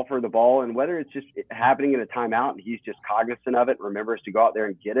he'll call for the ball, and whether it's just happening in a timeout and he's just cognizant of it and remembers to go out there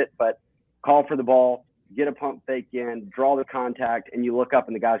and get it, but call for the ball, get a pump fake in, draw the contact, and you look up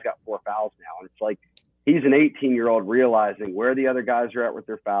and the guy's got 4 fouls now. And it's like he's an 18-year-old realizing where the other guys are at with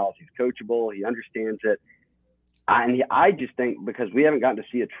their fouls. He's coachable. He understands it. And I just think because we haven't gotten to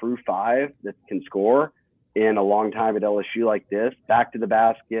see a true 5 that can score in a long time at LSU like this, back to the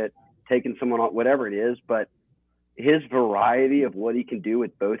basket, taking someone on, whatever it is, but his variety of what he can do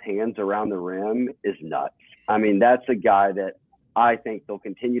with both hands around the rim is nuts. I mean, that's a guy that I think they'll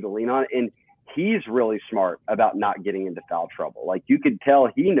continue to lean on. And he's really smart about not getting into foul trouble. Like you could tell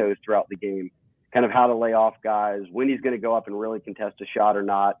he knows throughout the game kind of how to lay off guys, when he's going to go up and really contest a shot or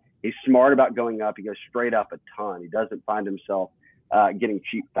not. He's smart about going up. He goes straight up a ton. He doesn't find himself getting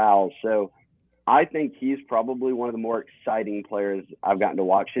cheap fouls. So I think he's probably one of the more exciting players I've gotten to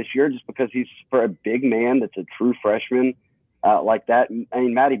watch this year just because he's for a big man that's a true freshman like that. I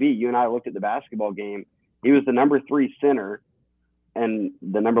mean, Matty B, you and I looked at the basketball game. He was the number 3 center, and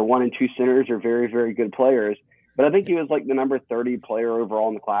the number 1 and 2 centers are very, very good players. But I think he was like the number 30 player overall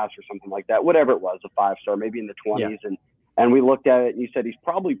in the class or something like that, whatever it was, a 5-star, maybe in the 20s. Yeah. And we looked at it and you said he's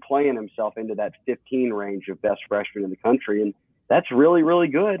probably playing himself into that 15 range of best freshmen in the country. And that's really, really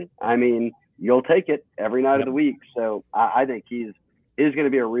good. I mean, you'll take it every night of the week. So I think he's going to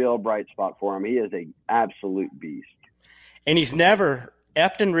be a real bright spot for him. He is an absolute beast. And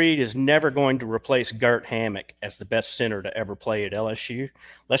Efton Reid is never going to replace Gert Hammock as the best center to ever play at LSU.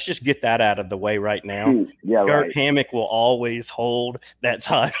 Let's just get that out of the way right now. Yeah, Gert Hammock will always hold that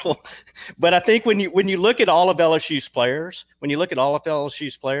title. But I think when you look at all of LSU's players,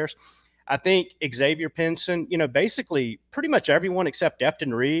 I think Xavier Pinson, basically pretty much everyone except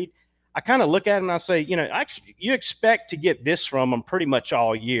Efton Reid, I kind of look at him and I say, you expect to get this from him pretty much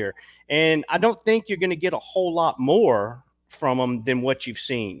all year. And I don't think you're going to get a whole lot more from him than what you've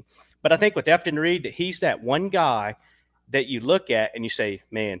seen. But I think with Efton Reid, that he's that one guy that you look at and you say,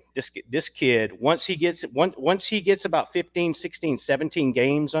 man, this kid, once he gets about 15, 16, 17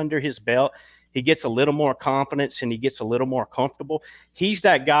 games under his belt, he gets a little more confidence and he gets a little more comfortable. He's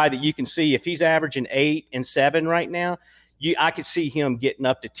that guy that you can see if he's averaging 8 and 7 right now, I could see him getting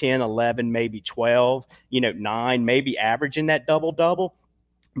up to 10, 11, maybe 12, 9, maybe averaging that double-double.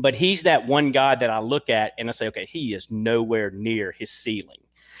 But he's that one guy that I look at and I say, okay, he is nowhere near his ceiling.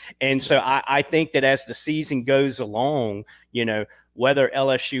 And so I think that as the season goes along, whether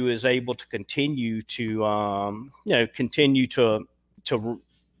LSU is able to continue to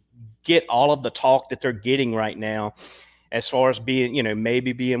get all of the talk that they're getting right now, as far as being,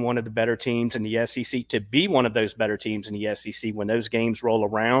 maybe being one of the better teams in the SEC, to be one of those better teams in the SEC when those games roll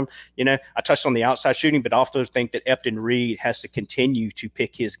around. I touched on the outside shooting, but also think that Efton Reid has to continue to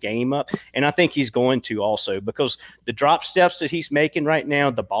pick his game up. And I think he's going to also, because the drop steps that he's making right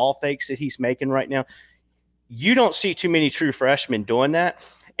now, the ball fakes that he's making right now, you don't see too many true freshmen doing that.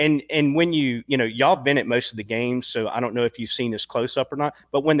 And when y'all been at most of the games, so I don't know if you've seen this close up or not,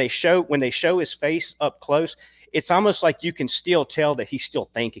 but when they show his face up close, it's almost like you can still tell that he's still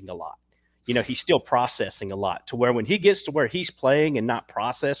thinking a lot. He's still processing a lot, to where when he gets to where he's playing and not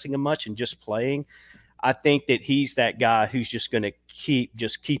processing much and just playing, I think that he's that guy who's just going to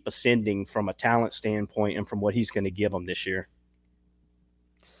keep ascending from a talent standpoint and from what he's going to give them this year.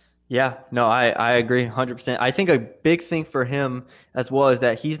 Yeah, no, I agree 100%. I think a big thing for him as well is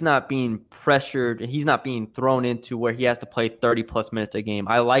that he's not being pressured. He's not being thrown into where he has to play 30-plus minutes a game.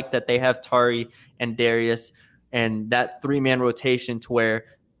 I like that they have Tari and Darius and that three-man rotation to where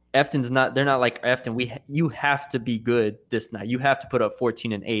Efton's not – they're not like Efton. You have to be good this night. You have to put up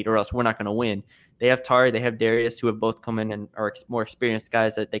 14 and 8 or else we're not going to win. They have Tari. They have Darius who have both come in and are more experienced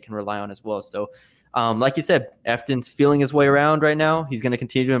guys that they can rely on as well. So, like you said, Efton's feeling his way around right now. He's going to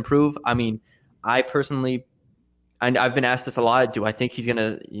continue to improve. I mean, I personally, I've been asked this a lot. Do I think he's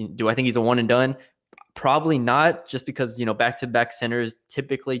a one and done? Probably not, just because, back-to-back centers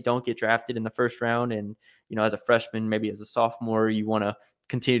typically don't get drafted in the first round. And, as a freshman, maybe as a sophomore, you want to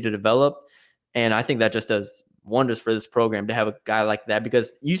continue to develop. And I think that just does wonders for this program to have a guy like that,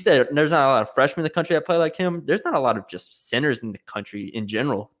 because you said there's not a lot of freshmen in the country that play like him. There's not a lot of just centers in the country in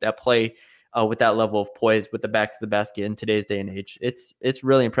general that play with that level of poise, with the back to the basket in today's day and age. It's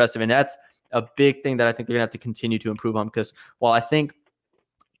really impressive. And that's a big thing that I think they're going to have to continue to improve on, because while I think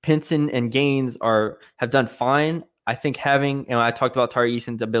Pinson and Gaines have done fine, I think I talked about Tari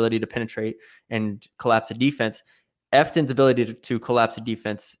Eason's ability to penetrate and collapse a defense. Efton's ability to collapse a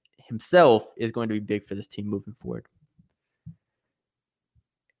defense himself is going to be big for this team moving forward.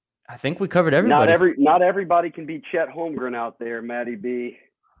 I think we covered everybody. Not everybody can be Chet Holmgren out there, Matty B.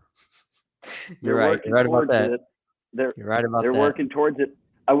 You're right about that. They're working towards it.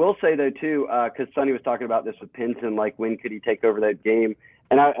 I will say, though, too, because Sonny was talking about this with Pinson, like when could he take over that game?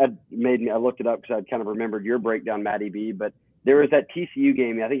 And I looked it up because I kind of remembered your breakdown, Matty B. But there was that TCU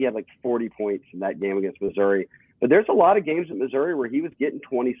game. I think he had like 40 points in that game against Missouri. But there's a lot of games at Missouri where he was getting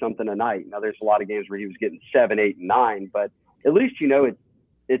 20-something a night. Now, there's a lot of games where he was getting 7, 8, and 9. But at least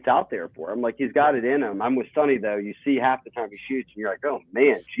it's out there for him. Like, he's got it in him. I'm with Sonny, though. You see half the time he shoots, and you're like, oh,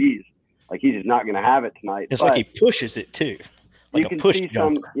 man, geez. Like, he's just not going to have it tonight. It's like he pushes it, too. Like you can see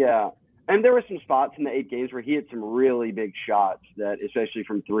jumper. And there were some spots in the 8 games where he had some really big shots, that, especially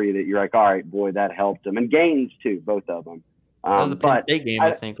from 3, that you're like, all right, boy, that helped him. And Gaines, too, both of them. That was a Penn State game,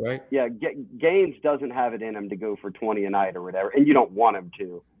 I think, right? Yeah, Gaines doesn't have it in him to go for 20 a night or whatever, and you don't want him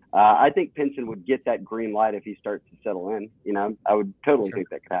to. I think Pinson would get that green light if he starts to settle in. I would totally think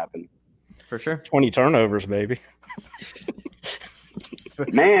that could happen. For sure. 20 turnovers, baby.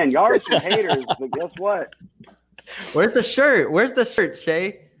 Man, y'all are some haters, but guess what? Where's the shirt,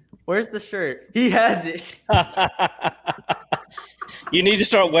 Shay? Where's the shirt? He has it. You need to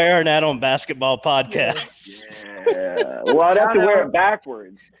start wearing that on basketball podcasts. Yeah. Well, I'd have to wear it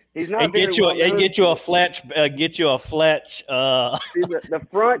backwards. He's not. And get you a Fletch. See, the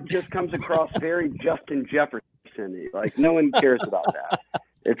front just comes across very Justin Jefferson-y. Like, no one cares about that.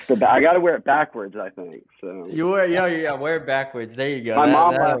 It's I got to wear it backwards, I think. So wear it backwards. There you go. My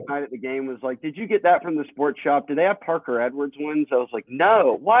mom last night at the game was like, "Did you get that from the sports shop? Do they have Parker Edwards ones?" I was like,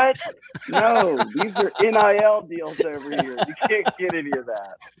 "No, what? No, these are NIL deals over here. You can't get any of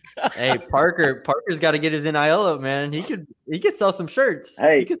that." Hey, Parker's got to get his NIL up, man. He could sell some shirts.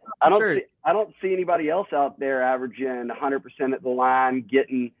 Hey, I don't see anybody else out there averaging 100% at the line,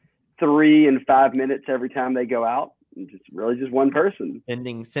 getting 3 and 5 minutes every time they go out. Just one person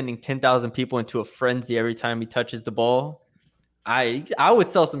sending 10,000 people into a frenzy every time he touches the ball. I would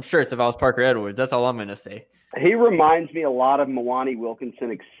sell some shirts if I was Parker Edwards. That's all I'm gonna say. He reminds me a lot of Mwani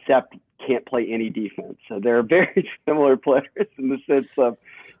Wilkinson, except can't play any defense. So they're very similar players in the sense of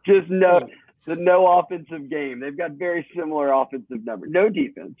just no offensive game. They've got very similar offensive numbers. No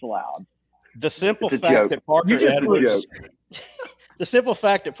defense allowed. The simple fact that Parker Edwards. The simple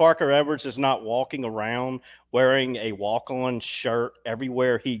fact that Parker Edwards is not walking around wearing a walk-on shirt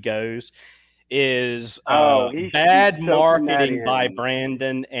everywhere he goes is bad marketing by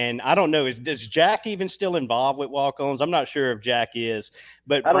Brandon. And I don't know, is Jack even still involved with walk-ons? I'm not sure if Jack is.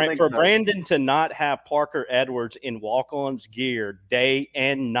 But for Brandon to not have Parker Edwards in walk-ons gear day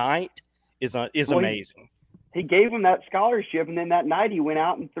and night is amazing. He gave him that scholarship, and then that night he went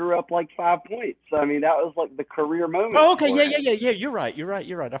out and threw up like 5 points. So, I mean, that was like the career moment. Oh, okay. Yeah. You're right.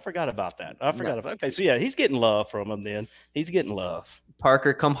 I forgot about that. Okay, so yeah, he's getting love from him then. He's getting love.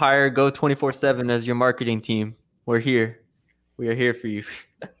 Parker, come hire Go 24/7 as your marketing team. We're here. We are here for you.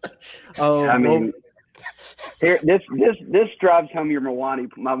 This drives home your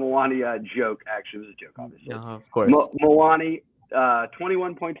my Mwani joke. Actually, it was a joke, obviously. Of course. Mwani.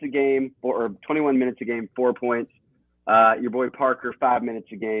 21 points a game or 21 minutes a game, 4 points. Your boy Parker, 5 minutes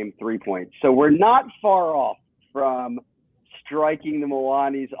a game, 3 points. So we're not far off from striking the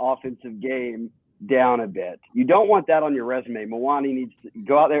Mwani's offensive game down a bit. You don't want that on your resume. Mawani needs to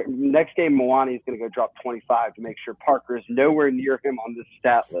go out there. Next game, Mawani is going to go drop 25 to make sure Parker is nowhere near him on the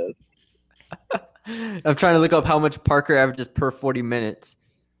stat list. I'm trying to look up how much Parker averages per 40 minutes.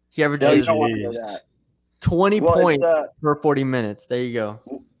 He averages 20 points per 40 minutes. There you go.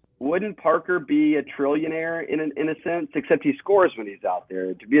 Wouldn't Parker be a trillionaire in a sense? Except he scores when he's out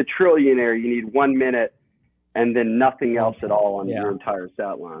there. To be a trillionaire, you need 1 minute and then nothing else at all on your entire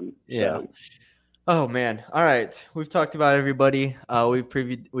stat line. Yeah. So. Oh man. All right. We've talked about everybody.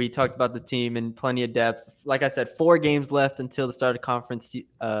 We talked about the team in plenty of depth. Like I said, 4 games left until the start of conference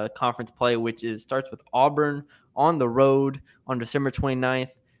play, which starts with Auburn on the road on December 29th.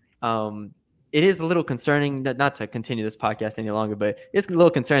 It is a little concerning, not to continue this podcast any longer, but it's a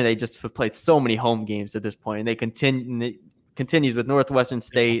little concerning they just have played so many home games at this point, and it continues with Northwestern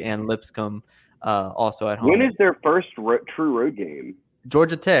State and Lipscomb also at home. When is their first true road game?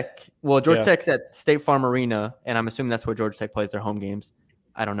 Georgia Tech. Well, Georgia Tech's at State Farm Arena, and I'm assuming that's where Georgia Tech plays their home games.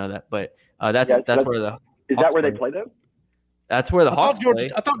 I don't know that, but that's where the is Hawks that where play. they play them? That's where the Hawks play.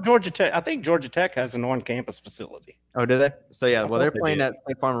 I think Georgia Tech has an on-campus facility. Oh, do they? So yeah, well they're playing at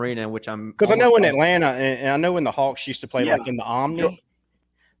State Farm Arena, which I'm because I know in Atlanta and I know when the Hawks used to play like in the Omni,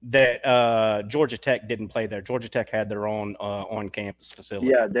 that Georgia Tech didn't play there. Georgia Tech had their own on-campus facility.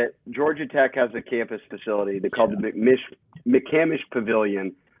 Yeah, that Georgia Tech has a campus facility. They call the McCamish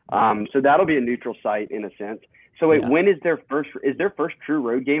Pavilion. So that'll be a neutral site in a sense. So wait, when is their first true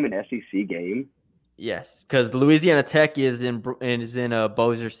road game an SEC game? Yes, because Louisiana Tech is in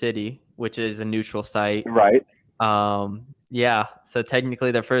Bossier City, which is a neutral site. Right. Yeah. So technically,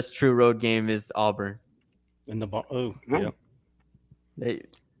 their first true road game is Auburn. Let's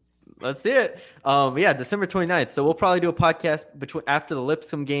see it. December 29th. So we'll probably do a podcast after the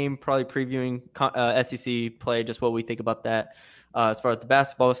Lipscomb game, probably previewing SEC play, just what we think about that. As far as the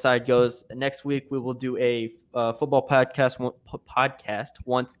basketball side goes, next week we will do a football podcast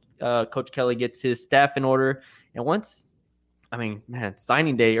once Coach Kelly gets his staff in order. And early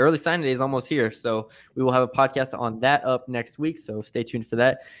signing day is almost here. So we will have a podcast on that up next week. So stay tuned for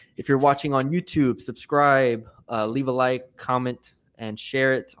that. If you're watching on YouTube, subscribe, leave a like, comment, and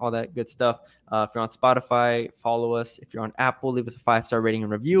share it, all that good stuff. If you're on Spotify, follow us. If you're on Apple, leave us a 5-star rating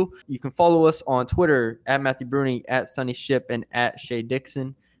and review. You can follow us on Twitter at Matthew Bruni, at Sunny Ship, and at Shay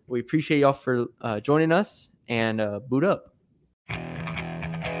Dixon. We appreciate y'all for joining us, and boot up.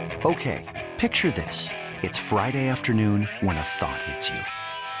 Okay, picture this. It's Friday afternoon when a thought hits you.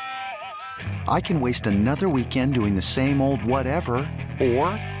 I can waste another weekend doing the same old whatever, or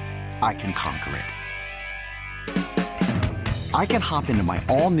I can conquer it. I can hop into my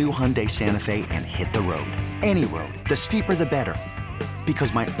all-new Hyundai Santa Fe and hit the road. Any road. The steeper, the better.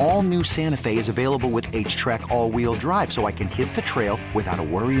 Because my all-new Santa Fe is available with H-Track all-wheel drive, so I can hit the trail without a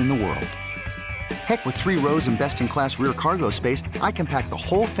worry in the world. Heck, with 3 rows and best-in-class rear cargo space, I can pack the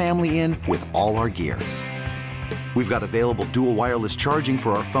whole family in with all our gear. We've got available dual wireless charging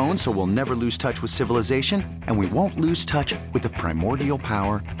for our phones, so we'll never lose touch with civilization, and we won't lose touch with the primordial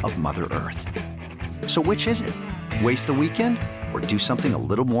power of Mother Earth. So which is it? Waste the weekend or do something a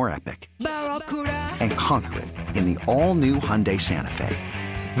little more epic and conquer it in the all-new Hyundai Santa Fe.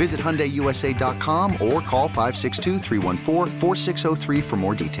 Visit HyundaiUSA.com or call 562-314-4603 for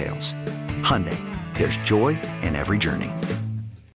more details. Hyundai, there's joy in every journey.